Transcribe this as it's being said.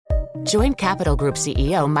Join Capital Group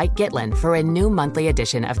CEO Mike Gitlin for a new monthly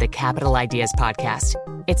edition of the Capital Ideas Podcast.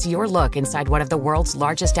 It's your look inside one of the world's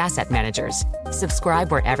largest asset managers.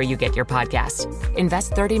 Subscribe wherever you get your podcasts.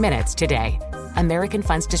 Invest 30 minutes today. American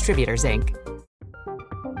Funds Distributors, Inc.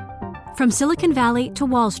 From Silicon Valley to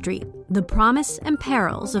Wall Street, the promise and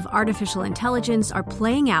perils of artificial intelligence are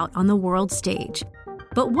playing out on the world stage.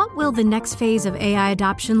 But what will the next phase of AI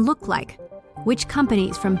adoption look like? Which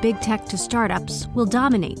companies from big tech to startups will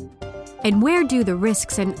dominate? And where do the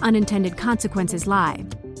risks and unintended consequences lie?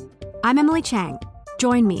 I'm Emily Chang.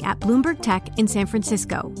 Join me at Bloomberg Tech in San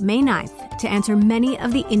Francisco, May 9th, to answer many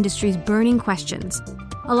of the industry's burning questions,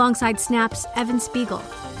 alongside Snap's Evan Spiegel,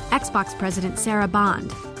 Xbox President Sarah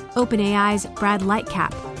Bond, OpenAI's Brad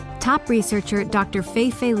Lightcap, top researcher Dr.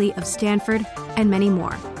 Fei Li of Stanford, and many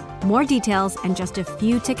more. More details and just a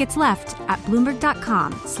few tickets left at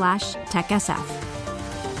Bloomberg.com/TechSF.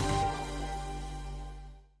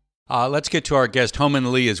 Let's get to our guest.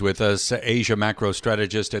 Homin Lee is with us, Asia macro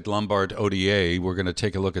strategist at Lombard ODA. We're going to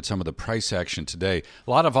take a look at some of the price action today. A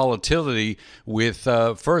lot of volatility with,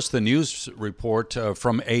 first, the news report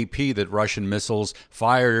from AP that Russian missiles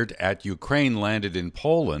fired at Ukraine landed in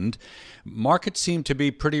Poland. Markets seem to be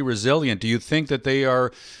pretty resilient. Do you think that they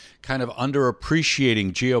are kind of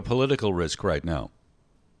underappreciating geopolitical risk right now?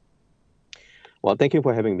 Well, thank you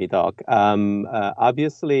for having me, Doc.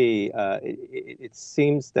 Obviously, it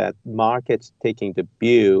seems that markets taking the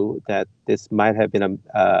view that this might have been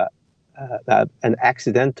an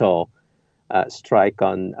accidental strike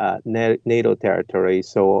on NATO territory.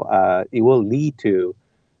 So it will lead to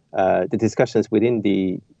the discussions within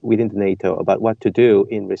the NATO about what to do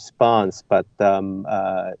in response. But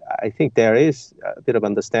I think there is a bit of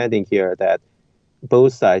understanding here that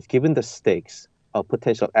both sides, given the stakes of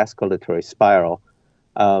potential escalatory spiral,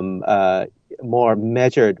 more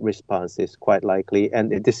measured response is quite likely,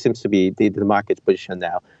 and this seems to be the market's position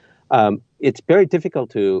now. It's very difficult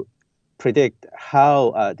to predict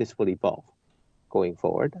how this will evolve going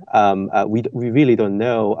forward. We really don't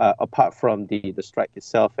know, apart from the strike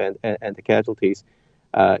itself and the casualties,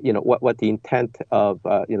 what the intent of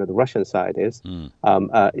the Russian side is.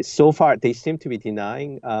 So far, they seem to be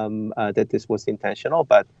denying that this was intentional,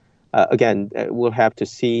 but again, we'll have to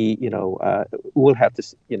see.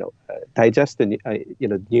 Digest the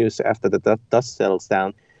news after the dust settles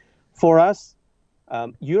down. For us,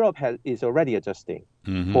 Europe is already adjusting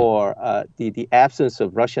for the absence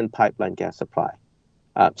of Russian pipeline gas supply.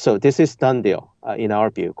 So this is done deal in our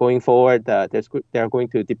view. Going forward, they're going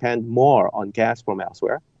to depend more on gas from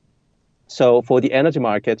elsewhere. So for the energy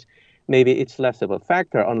markets, maybe it's less of a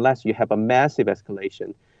factor unless you have a massive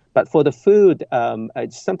escalation. But for the food,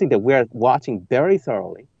 it's something that we're watching very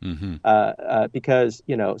thoroughly because,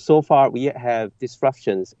 so far we have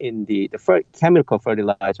disruptions in the chemical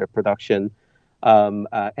fertilizer production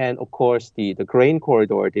and, of course, the grain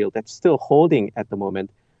corridor deal that's still holding at the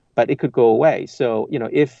moment, but it could go away. So,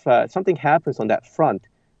 if something happens on that front,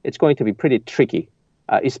 it's going to be pretty tricky,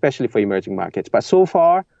 especially for emerging markets. But so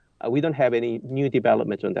far, we don't have any new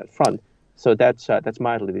developments on that front. So that's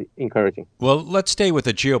mildly encouraging. Well, let's stay with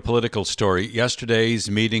the geopolitical story. Yesterday's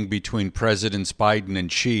meeting between Presidents Biden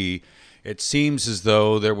and Xi, it seems as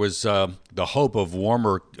though there was the hope of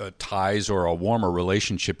warmer ties or a warmer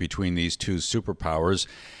relationship between these two superpowers.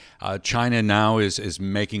 China now is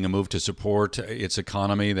making a move to support its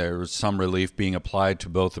economy. There's some relief being applied to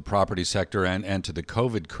both the property sector and to the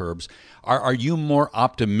COVID curbs. Are you more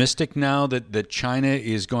optimistic now that China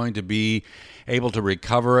is going to be able to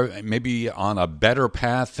recover maybe on a better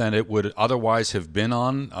path than it would otherwise have been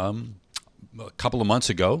on a couple of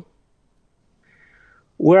months ago?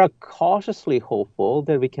 We're cautiously hopeful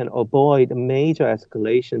that we can avoid a major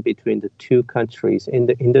escalation between the two countries in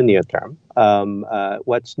the near term.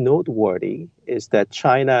 What's noteworthy is that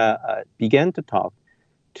China began to talk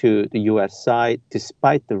to the U.S. side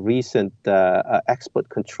despite the recent export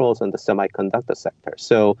controls on the semiconductor sector.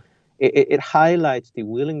 So it highlights the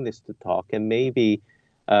willingness to talk and maybe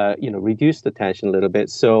reduce the tension a little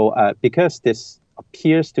bit. So because this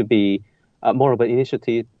appears to be more of an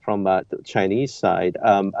initiative from the Chinese side,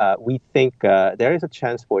 we think there is a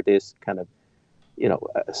chance for this kind of,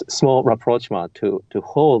 small rapprochement to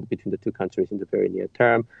hold between the two countries in the very near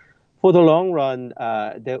term. For the long run,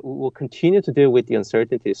 we will continue to deal with the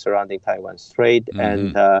uncertainties surrounding Taiwan Strait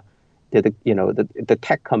and the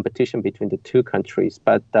tech competition between the two countries.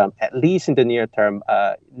 But at least in the near term,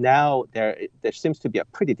 now there seems to be a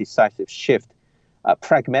pretty decisive shift, a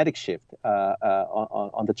pragmatic shift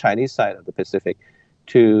on the Chinese side of the Pacific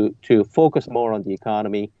to focus more on the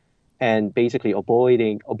economy and basically avoid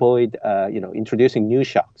introducing new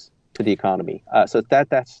shocks to the economy. So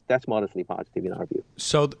that's modestly positive in our view.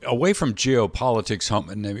 So away from geopolitics,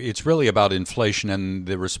 Homin, it's really about inflation and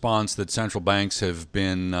the response that central banks have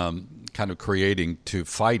been kind of creating to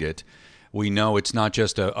fight it. We know it's not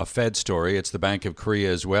just a Fed story. It's the Bank of Korea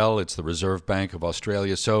as well. It's the Reserve Bank of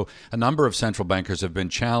Australia. So a number of central bankers have been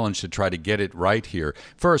challenged to try to get it right here.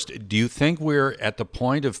 First, do you think we're at the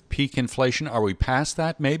point of peak inflation? Are we past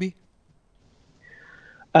that maybe?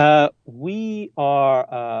 We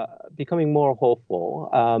are becoming more hopeful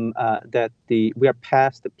that we are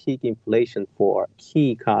past the peak inflation for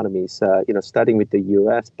key economies, starting with the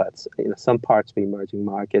U.S., but some parts of emerging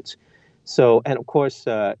markets. So, and of course,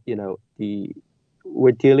 we're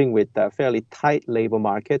dealing with fairly tight labor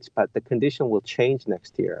markets, but the condition will change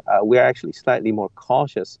next year. We are actually slightly more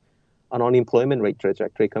cautious on unemployment rate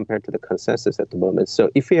trajectory compared to the consensus at the moment.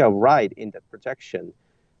 So if we are right in the projection,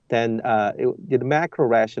 then the macro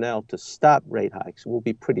rationale to stop rate hikes will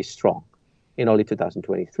be pretty strong in early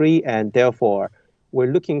 2023. And therefore,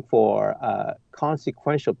 we're looking for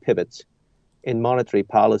consequential pivots in monetary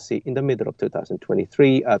policy in the middle of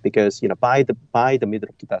 2023, because by the middle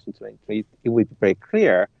of 2023, it will be very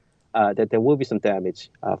clear that there will be some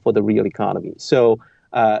damage for the real economy. So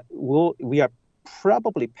we are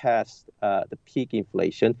probably past the peak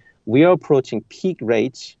inflation. We are approaching peak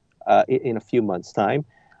rates in a few months' time,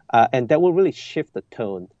 and that will really shift the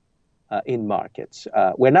tone in markets.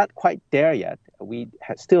 We're not quite there yet. We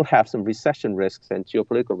still have some recession risks and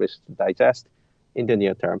geopolitical risks to digest in the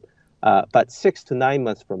near term. But 6 to 9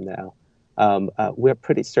 months from now, we're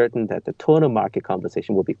pretty certain that the tone of market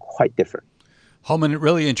conversation will be quite different. Homin,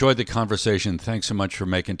 really enjoyed the conversation. Thanks so much for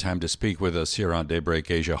making time to speak with us here on Daybreak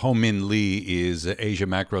Asia. Homin Lee is Asia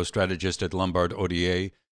macro strategist at Lombard Odier.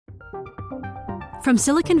 From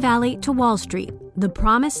Silicon Valley to Wall Street, the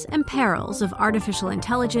promise and perils of artificial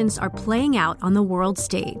intelligence are playing out on the world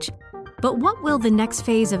stage. But what will the next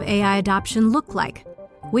phase of AI adoption look like?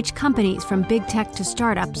 Which companies from big tech to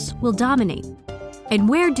startups will dominate? And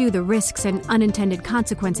where do the risks and unintended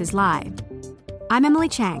consequences lie? I'm Emily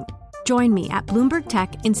Chang. Join me at Bloomberg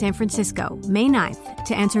Tech in San Francisco, May 9th,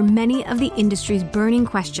 to answer many of the industry's burning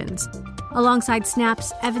questions, alongside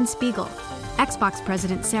Snap's Evan Spiegel, Xbox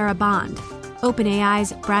President Sarah Bond,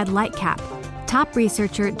 OpenAI's Brad Lightcap, top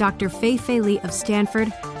researcher Dr. Fei-Fei Li of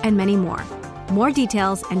Stanford, and many more. More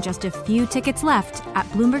details and just a few tickets left at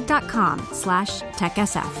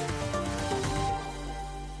Bloomberg.com/TechSF.